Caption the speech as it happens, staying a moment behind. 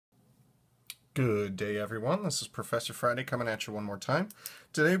Good day, everyone. This is Professor Friday coming at you one more time.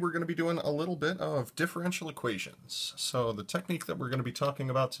 Today we're going to be doing a little bit of differential equations. So the technique that we're going to be talking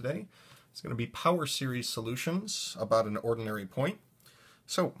about today is going to be power series solutions about an ordinary point.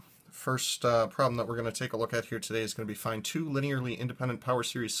 So first problem that we're going to take a look at here today is going to be find two linearly independent power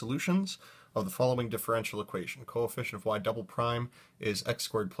series solutions of the following differential equation. Coefficient of y double prime is x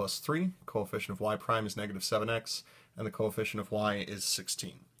squared plus 3, coefficient of y prime is negative 7x, and the coefficient of y is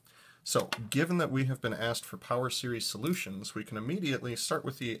 16. So, given that we have been asked for power series solutions, we can immediately start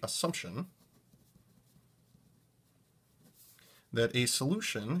with the assumption that a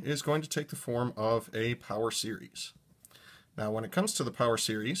solution is going to take the form of a power series. Now, when it comes to the power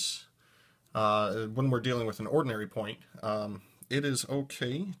series, when we're dealing with an ordinary point, it is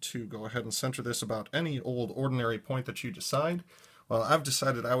okay to go ahead and center this about any old ordinary point that you decide. Well, I've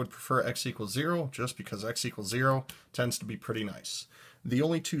decided I would prefer x equals 0 just because x equals 0 tends to be pretty nice. The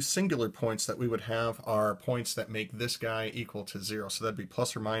only two singular points that we would have are points that make this guy equal to 0. So that'd be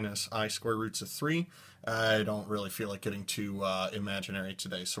plus or minus I square roots of 3. I don't really feel like getting too imaginary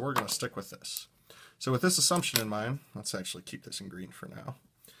today, so we're going to stick with this. So with this assumption in mind, let's actually keep this in green for now.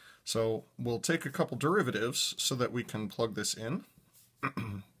 So we'll take a couple derivatives so that we can plug this in.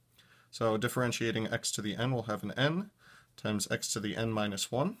 So differentiating x to the n, we'll have an n times x to the n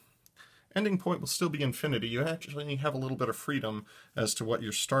minus 1. Ending point will still be infinity. You actually have a little bit of freedom as to what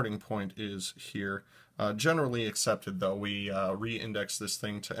your starting point is here. Generally accepted, though, we re-index this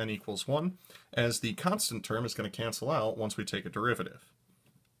thing to n equals 1, as the constant term is going to cancel out once we take a derivative.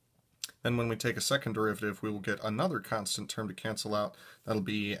 Then when we take a second derivative, we will get another constant term to cancel out. That'll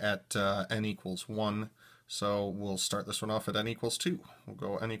be at n equals 1. So we'll start this one off at n equals 2. We'll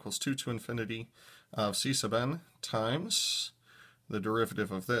go n equals 2 to infinity of c sub n times the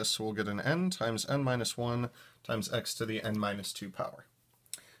derivative of this. So we'll get an n times n minus 1 times x to the n minus 2 power.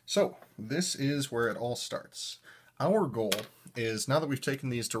 So this is where it all starts. Our goal is, now that we've taken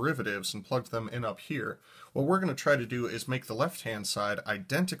these derivatives and plugged them in up here, what we're going to try to do is make the left-hand side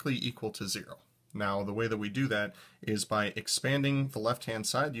identically equal to 0. Now, the way that we do that is by expanding the left-hand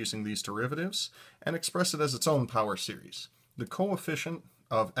side using these derivatives and express it as its own power series. The coefficient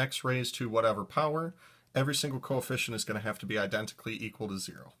of x raised to whatever power, every single coefficient is going to have to be identically equal to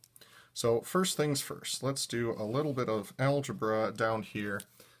 0. So first things first, let's do a little bit of algebra down here.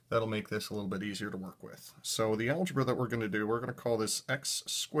 That'll make this a little bit easier to work with. So the algebra that we're going to do, we're going to call this x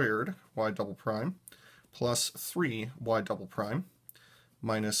squared y double prime plus 3y double prime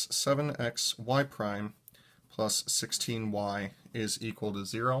minus 7x y prime plus 16y is equal to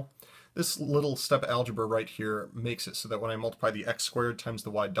 0. This little step algebra right here makes it so that when I multiply the x squared times the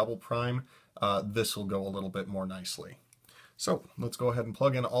y double prime, this will go a little bit more nicely. So let's go ahead and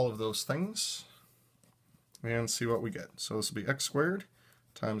plug in all of those things and see what we get. So this will be x squared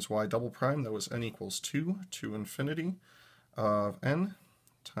times y double prime, that was n equals 2 to infinity of n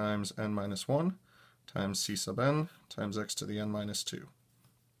times n minus 1 times c sub n times x to the n minus 2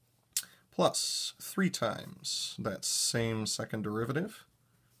 plus 3 times that same second derivative,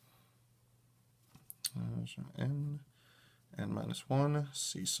 n minus 1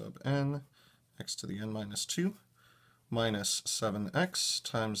 c sub n x to the n minus 2 minus 7x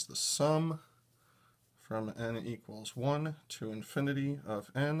times the sum from n equals 1 to infinity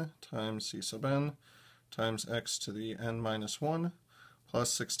of n times c sub n times x to the n minus 1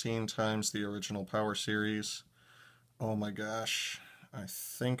 plus 16 times the original power series. Oh my gosh, I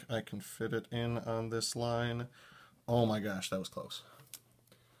think I can fit it in on this line. Oh my gosh, that was close.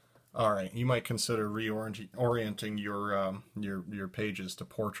 Alright, you might consider reorienting your pages to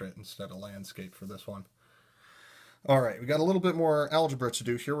portrait instead of landscape for this one. Alright, we got a little bit more algebra to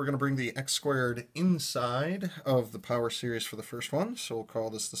do here. We're going to bring the x squared inside of the power series for the first one. So we'll call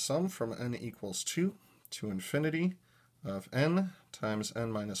this the sum from n equals 2 to infinity of n times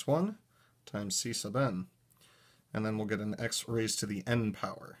n minus 1 times c sub n. And then we'll get an x raised to the n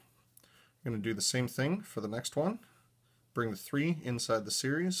power. We're going to do the same thing for the next one. Bring the 3 inside the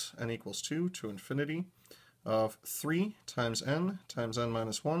series, n equals 2 to infinity of 3 times n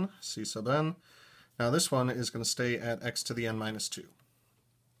minus 1, c sub n. Now this one is going to stay at x to the n minus 2.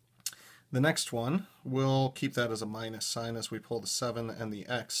 The next one, we'll keep that as a minus sign as we pull the 7 and the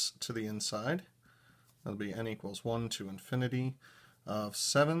x to the inside. That'll be n equals 1 to infinity of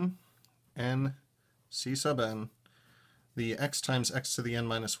 7 n c sub n. The x times x to the n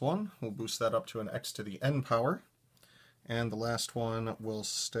minus 1, we'll boost that up to an x to the n power. And the last one will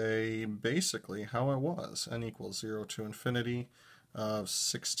stay basically how it was, n equals 0 to infinity of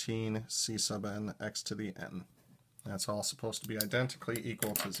 16 c sub n x to the n. That's all supposed to be identically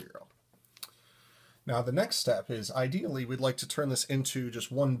equal to 0. Now the next step is, ideally we'd like to turn this into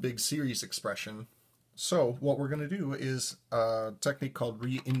just one big series expression. So what we're going to do is a technique called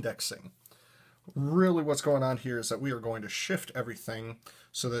reindexing. Really what's going on here is that we are going to shift everything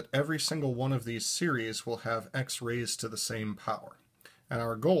so that every single one of these series will have x raised to the same power. And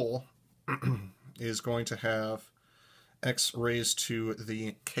our goal is going to have x raised to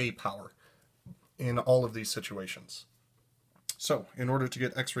the k power in all of these situations. So in order to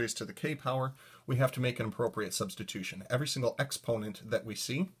get x raised to the k power, we have to make an appropriate substitution. Every single exponent that we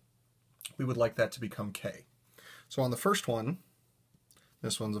see, we would like that to become k. So on the first one,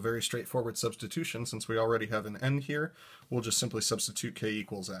 this one's a very straightforward substitution. Since we already have an n here, we'll just simply substitute k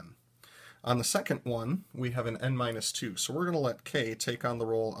equals n. On the second one, we have an n minus 2. So we're going to let k take on the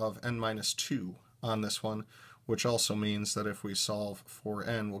role of n minus 2 on this one, which also means that if we solve for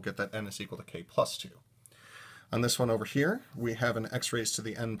n, we'll get that n is equal to k plus 2. On this one over here, we have an x raised to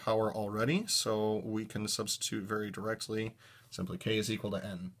the n power already, so we can substitute very directly. Simply k is equal to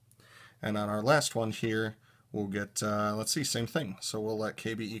n. And on our last one here, we'll get, let's see, same thing. So we'll let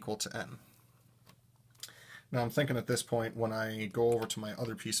k be equal to n. Now I'm thinking at this point, when I go over to my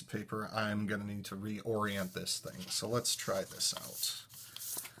other piece of paper, I'm going to need to reorient this thing. So let's try this out.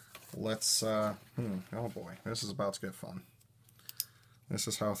 Let's, oh boy, this is about to get fun. This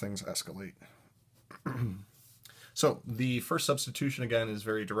is how things escalate. So the first substitution again is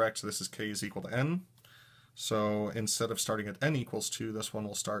very direct. This is k is equal to n. So instead of starting at n equals 2, this one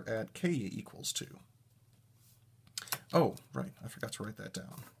will start at k equals 2. Oh, right, I forgot to write that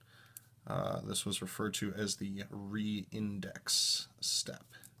down. This was referred to as the reindex step.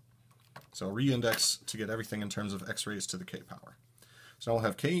 So reindex to get everything in terms of x raised to the k power. So I'll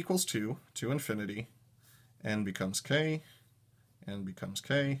have k equals 2 to infinity, n becomes k, n becomes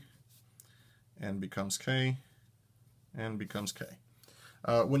k, n becomes k, n becomes k.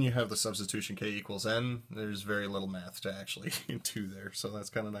 When you have the substitution k equals n, there's very little math to actually do there, so that's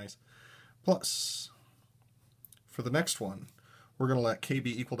kind of nice. Plus, for the next one, we're going to let k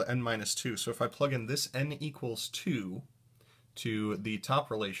be equal to n minus 2. So if I plug in this n equals 2 to the top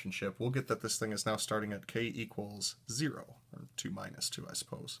relationship, we'll get that this thing is now starting at k equals 0, or 2 minus 2, I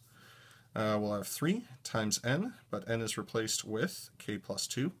suppose. We'll have 3 times n, but n is replaced with k plus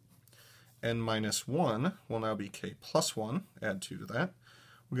 2. n minus 1 will now be k plus 1, add 2 to that.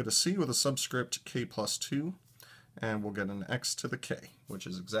 We'll get a c with a subscript k plus 2, and we'll get an x to the k, which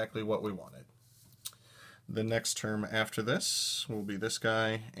is exactly what we wanted. The next term after this will be this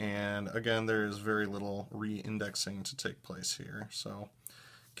guy, and again there is very little reindexing to take place here. So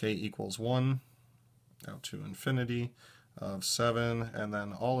k equals 1 out to infinity of 7, and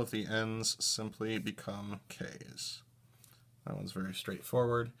then all of the n's simply become k's. That one's very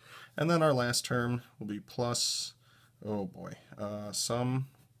straightforward. And then our last term will be plus, oh boy, sum.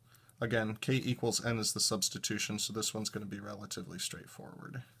 Again, k equals n is the substitution, so this one's going to be relatively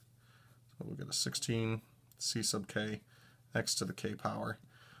straightforward. So we'll get a 16 c sub k, x to the k power.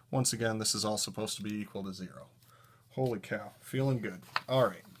 Once again, this is all supposed to be equal to 0. Holy cow, feeling good. All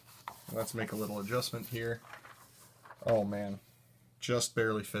right, let's make a little adjustment here. Oh man, just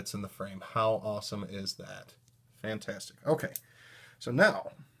barely fits in the frame. How awesome is that? Fantastic. Okay, so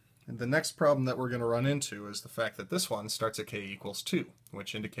now the next problem that we're going to run into is the fact that this one starts at k equals 2,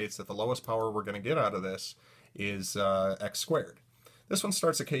 which indicates that the lowest power we're going to get out of this is x squared. This one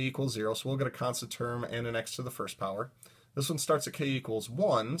starts at k equals 0, so we'll get a constant term and an x to the first power. This one starts at k equals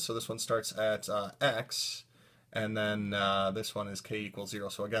 1, so this one starts at x, and then this one is k equals 0,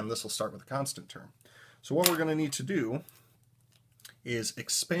 so again this will start with a constant term. So what we're going to need to do is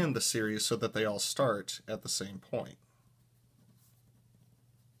expand the series so that they all start at the same point.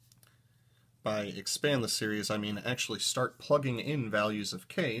 By expand the series, I mean actually start plugging in values of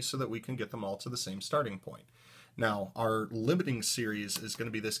k so that we can get them all to the same starting point. Now, our limiting series is going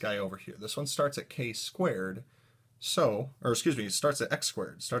to be this guy over here. This one starts at k squared, so, or excuse me, it starts at x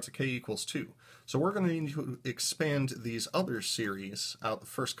squared, starts at k equals 2. So we're going to need to expand these other series out the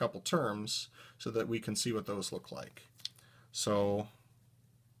first couple terms so that we can see what those look like. So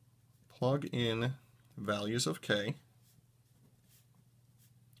plug in values of k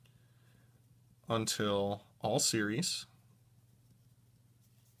until all series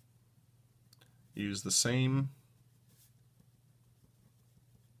use the same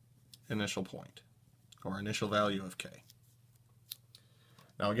initial point, or initial value of k.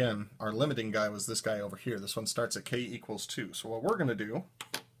 Now again, our limiting guy was this guy over here. This one starts at k equals 2. So what we're going to do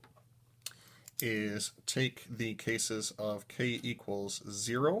is take the cases of k equals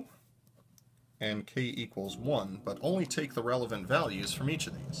 0 and k equals 1, but only take the relevant values from each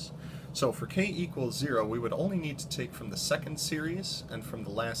of these. So for k equals 0, we would only need to take from the second series and from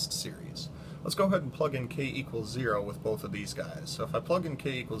the last series. let's go ahead and plug in k equals 0 with both of these guys. So if I plug in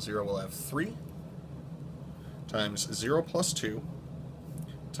k equals 0, we'll have 3 times 0 plus 2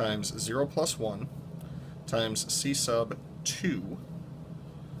 times 0 plus 1 times c sub 2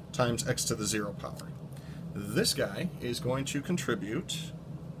 times x to the 0 power. This guy is going to contribute,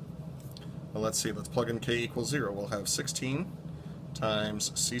 well, let's see, let's plug in k equals 0. We'll have 16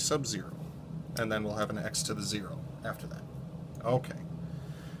 times c sub 0, and then we'll have an x to the 0 after that. Okay.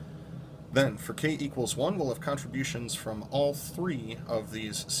 Then for k equals 1, we'll have contributions from all three of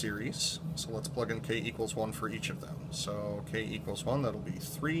these series. So let's plug in k equals 1 for each of them. So k equals 1, that'll be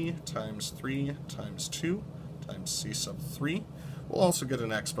 3 times 2 times c sub 3. We'll also get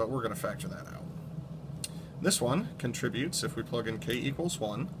an x, but we're going to factor that out. This one contributes, if we plug in k equals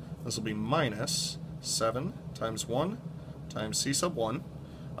 1, this will be minus 7 times 1 times c sub 1.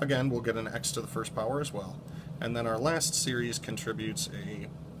 Again, we'll get an x to the first power as well. And then our last series contributes a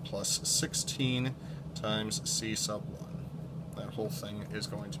plus 16 times c sub 1. That whole thing is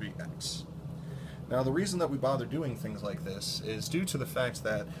going to be x. Now the reason that we bother doing things like this is due to the fact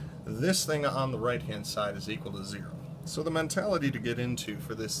that this thing on the right hand side is equal to 0. So the mentality to get into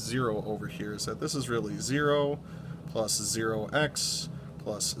for this 0 over here is that this is really 0 plus 0x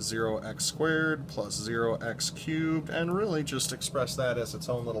plus 0x squared plus 0x cubed, and really just express that as its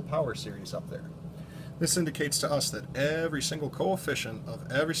own little power series up there. This indicates to us that every single coefficient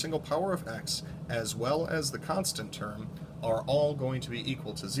of every single power of x, as well as the constant term, are all going to be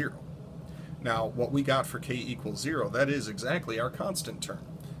equal to 0. Now, what we got for k equals 0, that is exactly our constant term.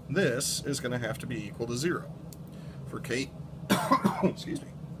 This is going to have to be equal to 0. For k, excuse me,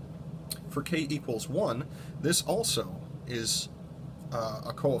 for k equals 1, this also is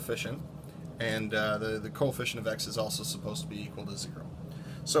a coefficient, and the coefficient of x is also supposed to be equal to 0.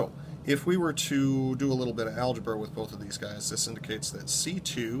 So, if we were to do a little bit of algebra with both of these guys, this indicates that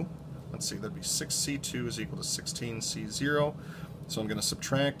c2, let's see, that'd be 6c2 is equal to 16c0. So I'm going to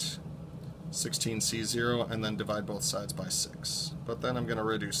subtract 16c0 and then divide both sides by 6. But then I'm going to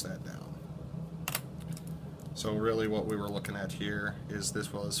reduce that down. So really what we were looking at here is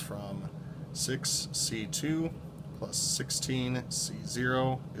this was from 6c2 plus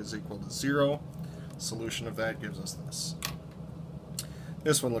 16c0 is equal to 0. Solution of that gives us this.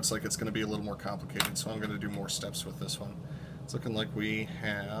 This one looks like it's going to be a little more complicated, so I'm going to do more steps with this one. It's looking like we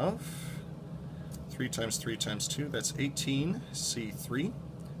have 3 times 3 times 2, that's 18c3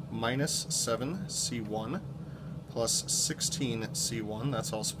 minus 7c1 plus 16c1,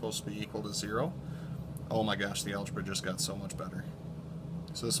 that's all supposed to be equal to 0. Oh my gosh, the algebra just got so much better.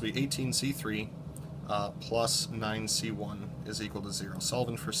 So this will be 18c3 plus 9c1 is equal to 0.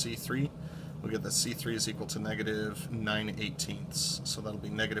 Solving for c3, we get that c3 is equal to negative 9/18, so that'll be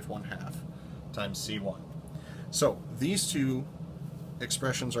negative 1/2 times c1. So these two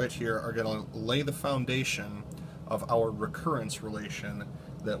expressions right here are going to lay the foundation of our recurrence relation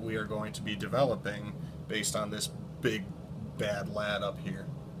that we are going to be developing based on this big bad lad up here.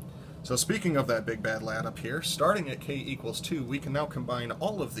 So speaking of that big bad lad up here, starting at k equals 2, we can now combine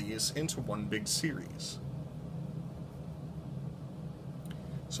all of these into one big series.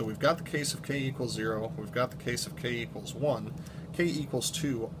 So we've got the case of k equals 0, we've got the case of k equals 1, k equals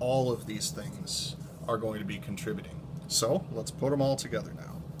 2, all of these things are going to be contributing. So let's put them all together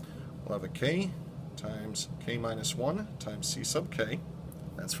now. We'll have a k times k minus 1 times c sub k,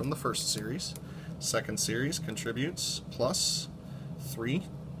 that's from the first series. Second series contributes plus 3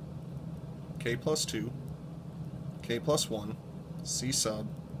 k plus 2, k plus 1, c sub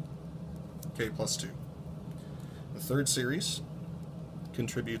k plus 2. The third series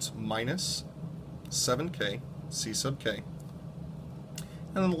contributes minus 7k, c sub k.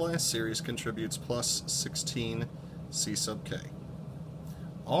 And then the last series contributes plus 16, c sub k.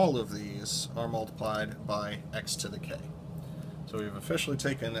 All of these are multiplied by x to the k. So we've officially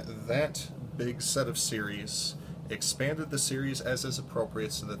taken that big set of series, expanded the series as is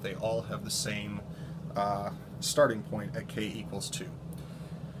appropriate so that they all have the same starting point at k equals 2.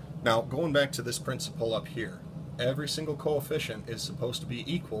 Now, going back to this principle up here, every single coefficient is supposed to be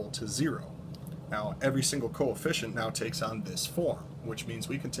equal to 0. Now, every single coefficient now takes on this form, which means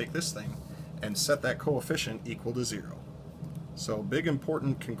we can take this thing and set that coefficient equal to 0. So, big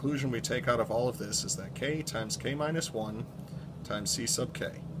important conclusion we take out of all of this is that k times k minus 1 times c sub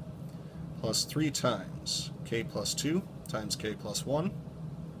k plus 3 times k plus 2 times k plus 1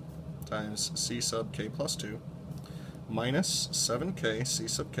 times c sub k plus 2 minus 7k c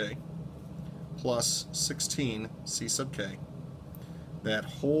sub k plus 16 c sub k. That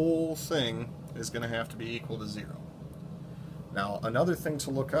whole thing is going to have to be equal to 0. Now, another thing to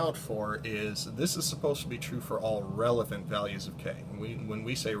look out for is this is supposed to be true for all relevant values of k. When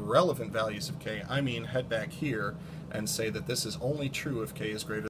we say relevant values of k, I mean head back here and say that this is only true if k is greater